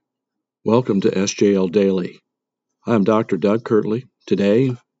Welcome to SJL Daily. I'm Dr. Doug Kirtley.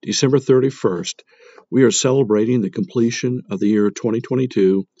 Today, December 31st, we are celebrating the completion of the year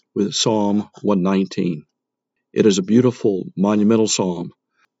 2022 with Psalm 119. It is a beautiful, monumental psalm,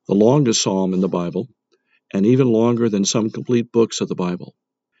 the longest psalm in the Bible, and even longer than some complete books of the Bible.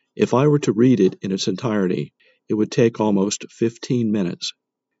 If I were to read it in its entirety, it would take almost 15 minutes.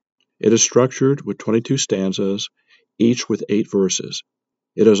 It is structured with 22 stanzas, each with 8 verses.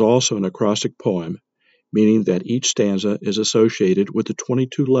 It is also an acrostic poem, meaning that each stanza is associated with the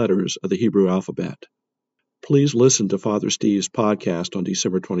 22 letters of the Hebrew alphabet. Please listen to Father Steve's podcast on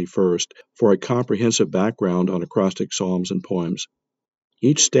December 21st for a comprehensive background on acrostic psalms and poems.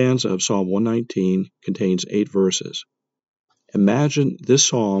 Each stanza of Psalm 119 contains 8 verses. Imagine this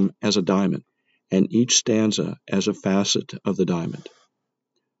psalm as a diamond, and each stanza as a facet of the diamond.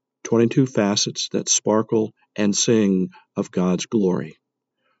 22 facets that sparkle and sing of God's glory.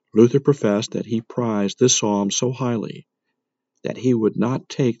 Luther professed that he prized this psalm so highly that he would not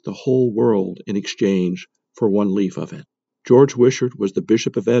take the whole world in exchange for one leaf of it. George Wishart was the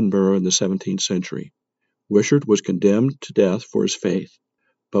Bishop of Edinburgh in the 17th century. Wishart was condemned to death for his faith,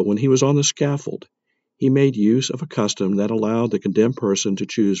 but when he was on the scaffold, he made use of a custom that allowed the condemned person to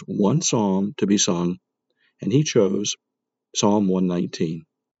choose one psalm to be sung, and he chose Psalm 119.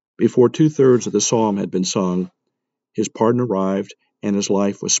 Before 2/3 of the psalm had been sung, his pardon arrived and his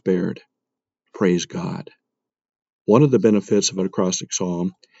life was spared. Praise God. One of the benefits of an acrostic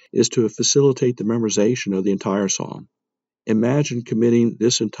psalm is to facilitate the memorization of the entire psalm. Imagine committing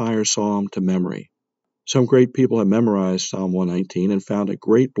this entire psalm to memory. Some great people have memorized Psalm 119 and found a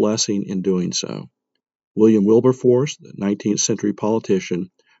great blessing in doing so. William Wilberforce, the 19th century politician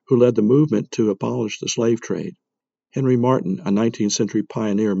who led the movement to abolish the slave trade, Henry Martyn, a 19th century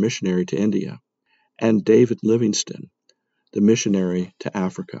pioneer missionary to India, and David Livingstone, the missionary to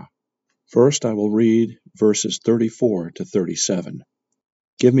Africa. First, I will read verses 34 to 37.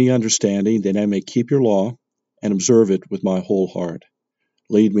 Give me understanding that I may keep your law and observe it with my whole heart.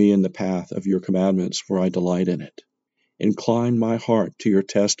 Lead me in the path of your commandments, for I delight in it. Incline my heart to your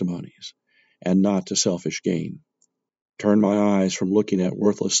testimonies, and not to selfish gain. Turn my eyes from looking at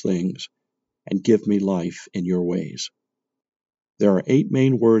worthless things, and give me life in your ways. There are 8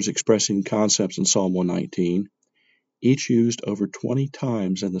 main words expressing concepts in Psalm 119, each used over 20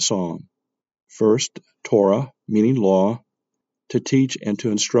 times in the psalm. First, Torah, meaning law, to teach and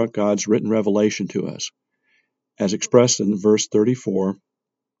to instruct God's written revelation to us. As expressed in verse 34,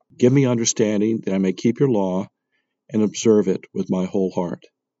 give me understanding that I may keep your law and observe it with my whole heart.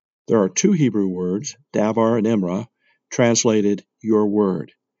 There are 2 Hebrew words, davar and emra, translated your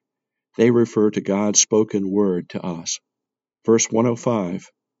word. They refer to God's spoken word to us. Verse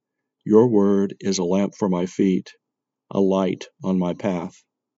 105, your word is a lamp for my feet, a light on my path.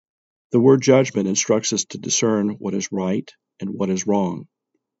 The word judgment instructs us to discern what is right and what is wrong.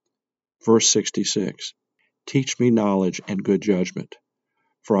 Verse 66, teach me knowledge and good judgment,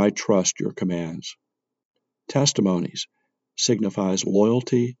 for I trust your commands. Testimonies signifies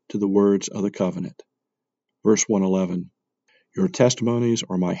loyalty to the words of the covenant. Verse 111, your testimonies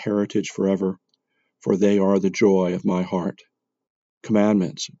are my heritage forever, for they are the joy of my heart.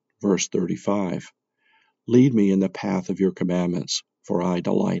 Commandments, verse 35, lead me in the path of your commandments, for I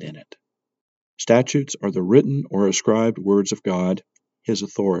delight in it. Statutes are the written or ascribed words of God, his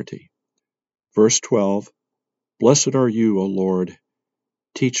authority. Verse 12, blessed are you, O Lord,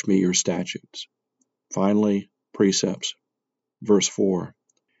 teach me your statutes. Finally, precepts. Verse 4,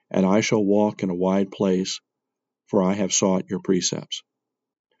 and I shall walk in a wide place, for I have sought your precepts.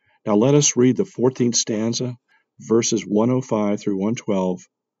 Now let us read the 14th stanza, verses 105 through 112,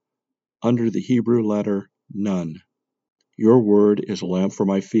 under the Hebrew letter Nun. Your word is a lamp for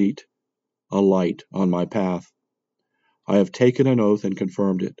my feet, a light on my path. I have taken an oath and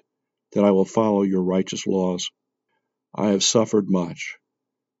confirmed it, that I will follow your righteous laws. I have suffered much.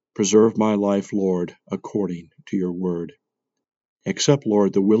 Preserve my life, Lord, according to your word. Accept,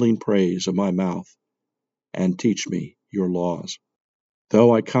 Lord, the willing praise of my mouth, and teach me your laws.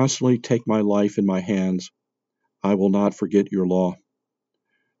 Though I constantly take my life in my hands, I will not forget your law.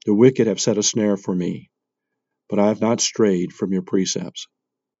 The wicked have set a snare for me, but I have not strayed from your precepts.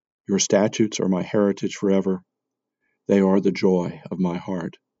 Your statutes are my heritage forever. They are the joy of my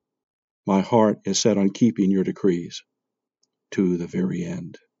heart. My heart is set on keeping your decrees to the very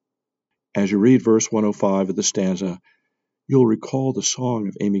end. As you read verse 105 of the stanza, you'll recall the song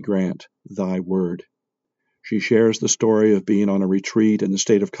of Amy Grant, Thy Word. She shares the story of being on a retreat in the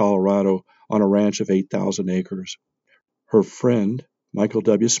state of Colorado on a ranch of 8,000 acres. Her friend, Michael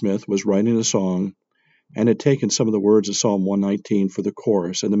W. Smith, was writing a song and had taken some of the words of Psalm 119 for the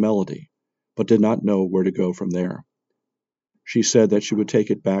chorus and the melody. but did not know where to go from there. She said that she would take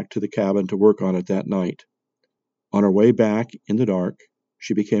it back to the cabin to work on it that night. On her way back, in the dark,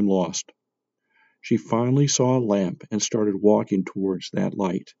 she became lost. She finally saw a lamp and started walking towards that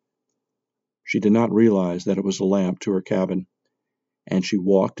light. She did not realize that it was a lamp to her cabin, and she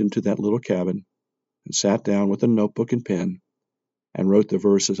walked into that little cabin and sat down with a notebook and pen and wrote the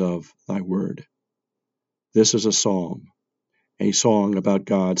verses of Thy Word. This is a psalm, a song about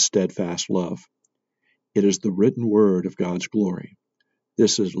God's steadfast love. It is the written word of God's glory.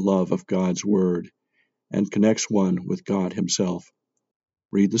 This is love of God's word and connects one with God himself.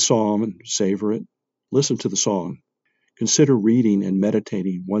 Read the psalm and savor it. Listen to the song. Consider reading and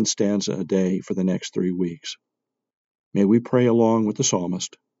meditating one stanza a day for the next 3 weeks. May we pray along with the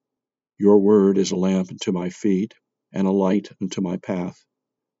psalmist. Your word is a lamp unto my feet and a light unto my path.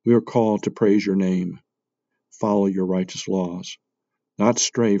 We are called to praise your name, follow your righteous laws, not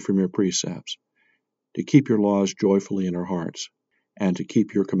stray from your precepts, to keep your laws joyfully in our hearts, and to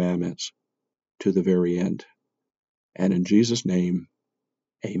keep your commandments to the very end. And in Jesus' name,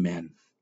 amen.